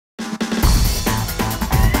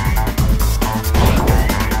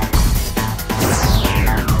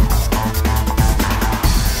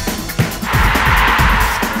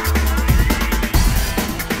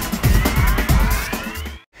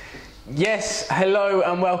Yes, hello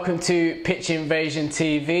and welcome to Pitch Invasion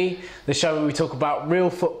TV, the show where we talk about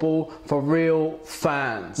real football for real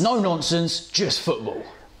fans. No nonsense, just football.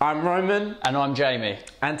 I'm Roman. And I'm Jamie.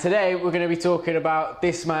 And today we're going to be talking about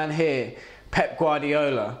this man here, Pep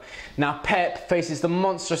Guardiola. Now Pep faces the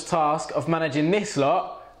monstrous task of managing this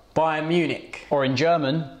lot, Bayern Munich. Or in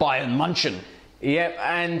German, Bayern München. Yep,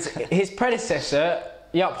 and his predecessor,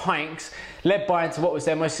 Jupp Heynckes, led Bayern to what was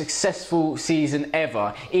their most successful season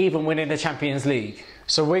ever, even winning the Champions League.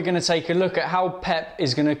 So we're going to take a look at how Pep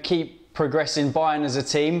is going to keep progressing Bayern as a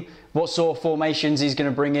team, what sort of formations he's going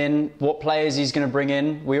to bring in, what players he's going to bring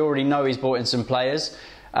in. We already know he's brought in some players.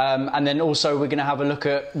 And then also we're going to have a look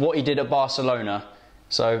at what he did at Barcelona.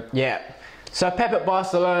 So yeah, so Pep at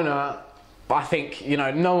Barcelona, I think, you know,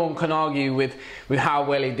 no one can argue with how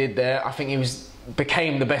well he did there. I think he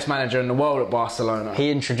became the best manager in the world at Barcelona. He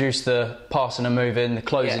introduced the passing and moving, the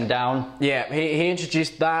closing down. Yeah, he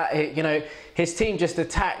introduced that. You know, his team just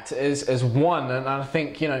attacked as one, and I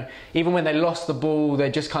think, you know, even when they lost the ball, they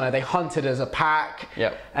just they hunted as a pack.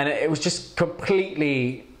 Yep. And it was just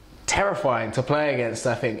completely terrifying to play against,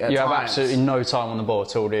 I think, at times. You have absolutely no time on the ball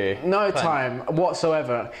at all, do you? No time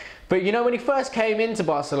whatsoever. But, you know, when he first came into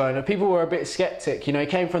Barcelona, people were a bit sceptic. You know, he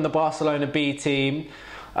came from the Barcelona B team.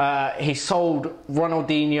 He sold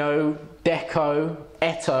Ronaldinho, Deco,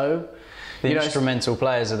 Eto'o. The instrumental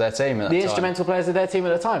players of their team at the time. The instrumental players of their team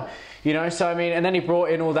at the time. You know, so I mean, and then he brought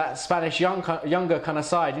in all that Spanish younger kind of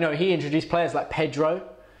side. You know, he introduced players like Pedro.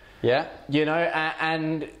 Yeah. You know,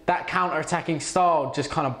 and that counter-attacking style just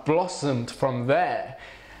kind of blossomed from there.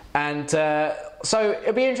 And so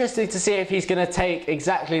it'll be interesting to see if he's going to take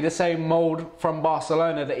exactly the same mould from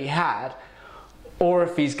Barcelona that he had, or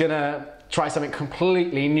if he's going to try something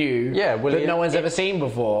completely new that no one's ever seen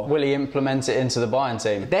before. Will he implement it into the Bayern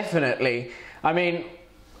team? Definitely. I mean,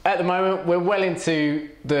 at the moment, we're well into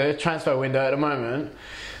the transfer window at the moment.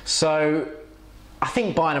 So I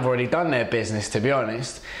think Bayern have already done their business, to be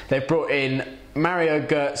honest. They've brought in Mario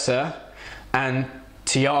Götze and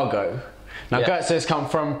Thiago. Now, Götze has come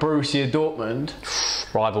from Borussia Dortmund.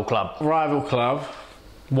 Rival club. Rival club.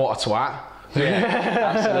 What a twat.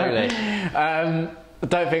 Yeah, absolutely. I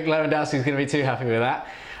don't think Lewandowski's going to be too happy with that.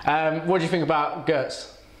 What do you think about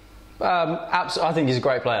Götze? I think he's a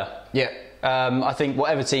great player. Yeah. I think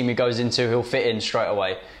whatever team he goes into, he'll fit in straight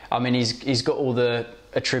away. I mean, he's got all the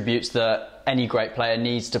attributes that any great player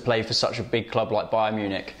needs to play for such a big club like Bayern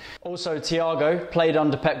Munich. Also, Thiago played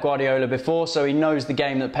under Pep Guardiola before, so he knows the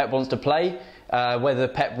game that Pep wants to play. Whether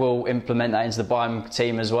Pep will implement that into the Bayern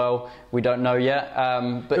team as well, we don't know yet.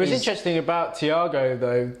 But it was interesting about Thiago,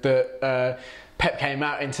 though, that Pep came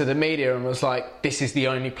out into the media and was like, this is the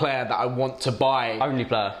only player that I want to buy. Only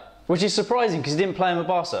player. Which is surprising because he didn't play him at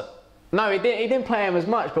Barca. No, he didn't play him as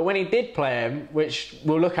much, but when he did play him, which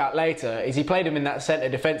we'll look at later, is he played him in that centre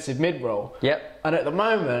defensive mid role. Yep. And at the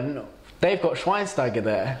moment, they've got Schweinsteiger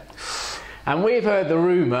there. And we've heard the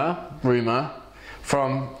rumour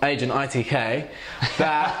from agent ITK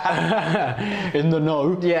that... in the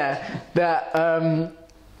know. Yeah, that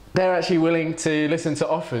they're actually willing to listen to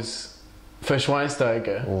offers for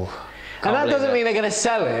Schweinsteiger. Ooh, and that doesn't mean they're going to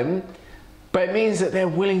sell him, but it means that they're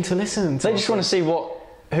willing to listen to They just want to see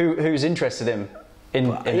who's interested in him.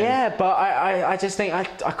 Yeah, but I just think I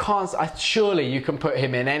can't. Surely you can put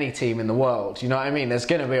him in any team in the world. You know what I mean? There's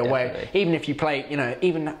going to be a way. Even if you play, you know,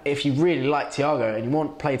 even if you really like Thiago and you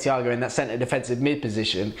want to play Thiago in that centre defensive mid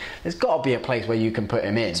position, there's got to be a place where you can put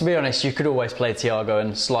him in. To be honest, you could always play Thiago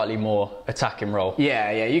in a slightly more attacking role.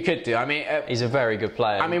 Yeah, you could do. I mean, he's a very good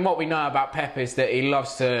player. I mean, what we know about Pep is that he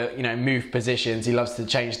loves to, you know, move positions. He loves to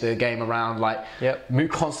change the game around, like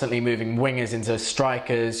constantly moving wingers into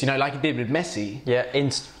strikers. You know, like he did with Messi. Yeah,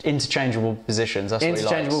 interchangeable positions. That's what he likes.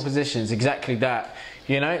 Interchangeable positions, exactly that.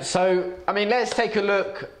 You know, so I mean, let's take a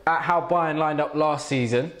look at how Bayern lined up last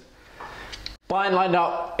season. Bayern lined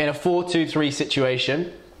up in a 4-2-3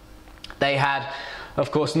 situation. They had,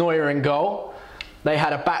 of course, Neuer in goal. They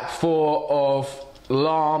had a back four of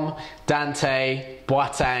Lahm, Dante,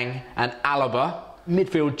 Boateng, and Alaba.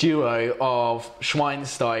 Midfield duo of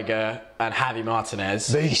Schweinsteiger and Javi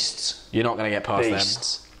Martinez. Beasts. You're not going to get past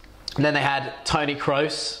them. And then they had Toni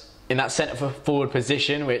Kroos in that centre forward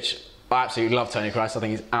position, which I absolutely love Toni Kroos. I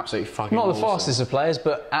think he's absolutely fucking Not awesome. the fastest of players,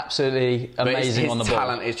 but absolutely amazing on the ball. His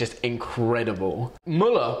talent is just incredible.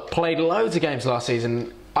 Müller played loads of games last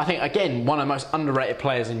season. I think, again, one of the most underrated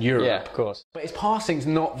players in Europe. Yeah, of course. But his passing's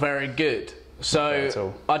not very good.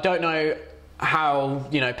 So I don't know how,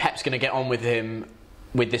 you know, Pep's going to get on with him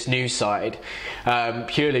with this new side,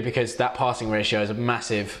 purely because that passing ratio is a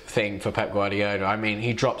massive thing for Pep Guardiola. I mean,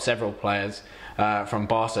 he dropped several players from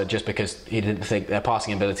Barca just because he didn't think their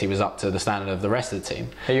passing ability was up to the standard of the rest of the team.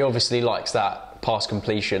 He obviously likes that pass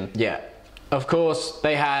completion. Yeah. Of course,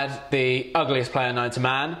 they had the ugliest player known to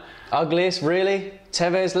man. Ugliest, really?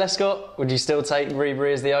 Tevez, Lescott? Would you still take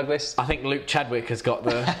Ribery as the ugliest? I think Luke Chadwick has got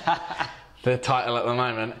the the title at the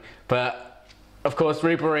moment. But, of course,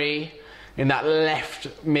 Ribery in that left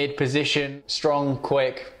mid position. Strong,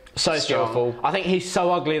 quick, so skillful. Strong. I think he's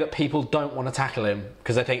so ugly that people don't want to tackle him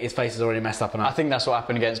because they think his face is already messed up enough. I think that's what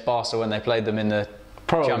happened against Barca when they played them in the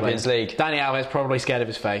Champions League. Dani Alves probably scared of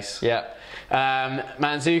his face. Yeah.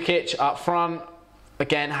 Mandzukic up front,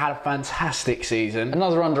 again, had a fantastic season.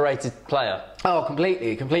 Another underrated player. Oh,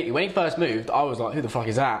 completely. When he first moved, I was like, who the fuck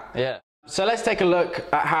is that? Yeah. So let's take a look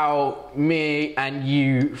at how me and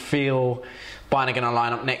you feel Bayern are going to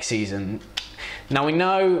line up next season. Now, we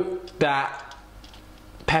know that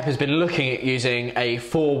Pep has been looking at using a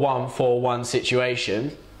 4-1-4-1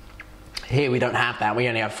 situation. Here we don't have that, we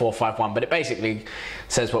only have 4-5-1, but it basically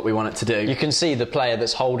says what we want it to do. You can see the player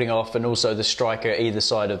that's holding off and also the striker either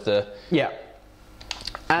side of the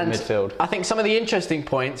midfield. I think some of the interesting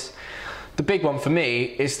points, the big one for me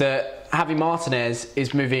is that Javi Martinez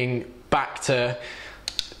is moving back to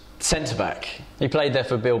centre-back. He played there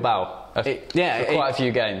for Bilbao for quite a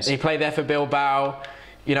few games. He played there for Bilbao.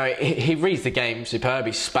 You know, he reads the game superb.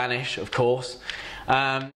 He's Spanish, of course.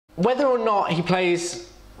 Whether or not he plays...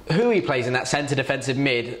 Who he plays in that centre defensive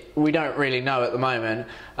mid, we don't really know at the moment.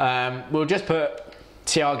 We'll just put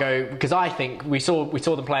Thiago, because I think we saw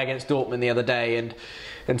them play against Dortmund the other day, and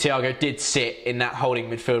Thiago did sit in that holding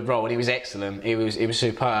midfield role, and he was excellent. He was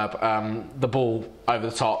superb. The ball over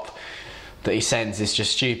the top that he sends is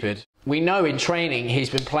just stupid. We know in training he's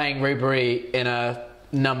been playing Ribery in a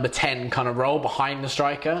number 10 kind of role behind the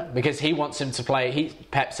striker because he wants him to play.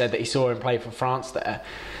 Pep said that he saw him play for France there.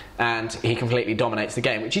 And he completely dominates the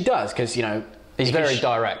game, which he does because, you know... He's very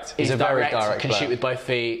direct. He's a very direct can player. Shoot with both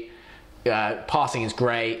feet. Passing is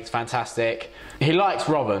great. It's fantastic. He likes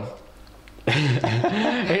Robben.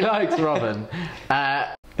 He likes Robben.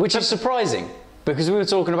 Which is surprising because we were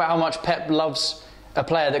talking about how much Pep loves a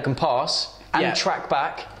player that can pass and track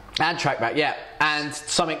back. And track back, yeah. And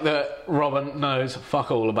something that Robben knows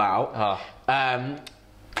fuck all about.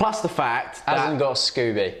 Plus the fact that... Hasn't got a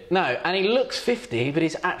Scooby. No, and he looks 50, but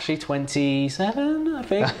he's actually 27, I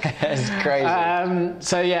think. It's crazy.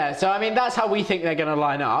 So I mean, that's how we think they're going to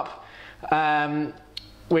line up.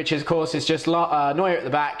 Which, of course, is just Neuer at the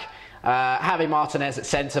back, Javi Martinez at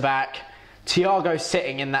centre-back, Thiago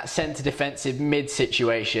sitting in that centre defensive mid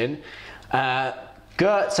situation,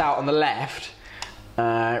 Gertz out on the left,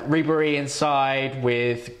 Ribery inside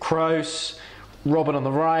with Kroos, Robben on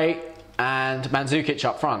the right, and Mandzukic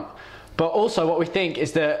up front. But also what we think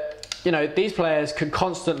is that, you know, these players can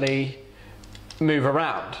constantly move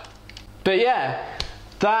around. But yeah,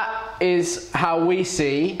 that is how we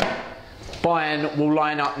see Bayern will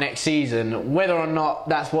line up next season. Whether or not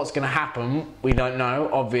that's what's going to happen, we don't know,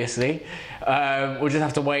 obviously. We'll just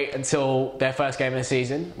have to wait until their first game of the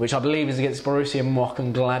season, which I believe is against Borussia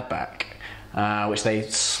Mönchengladbach. Which they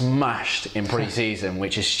smashed in pre-season,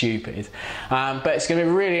 which is stupid. But it's going to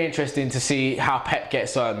be really interesting to see how Pep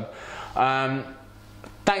gets on.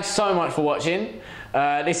 Thanks so much for watching.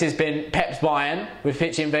 This has been Pep's Bayern with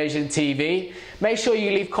Pitch Invasion TV. Make sure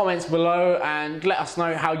you leave comments below and let us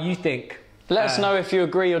know how you think. Let us know if you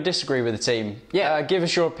agree or disagree with the team. Yeah. Give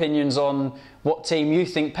us your opinions on what team you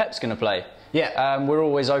think Pep's going to play. Yeah. We're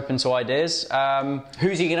always open to ideas.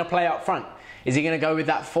 Who's he going to play up front? Is he going to go with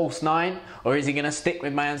that false 9, or is he going to stick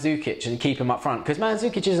with Mandzukic and keep him up front? Because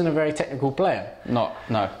Mandzukic isn't a very technical player. Not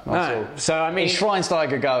at all. So I mean, is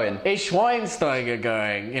Schweinsteiger going? Is Schweinsteiger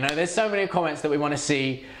going? You know, there's so many comments that we want to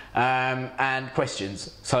see and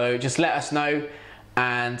questions. So just let us know,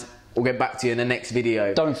 and we'll get back to you in the next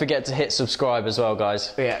video. Don't forget to hit subscribe as well,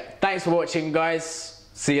 guys. Yeah. Thanks for watching, guys.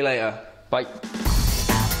 See you later. Bye.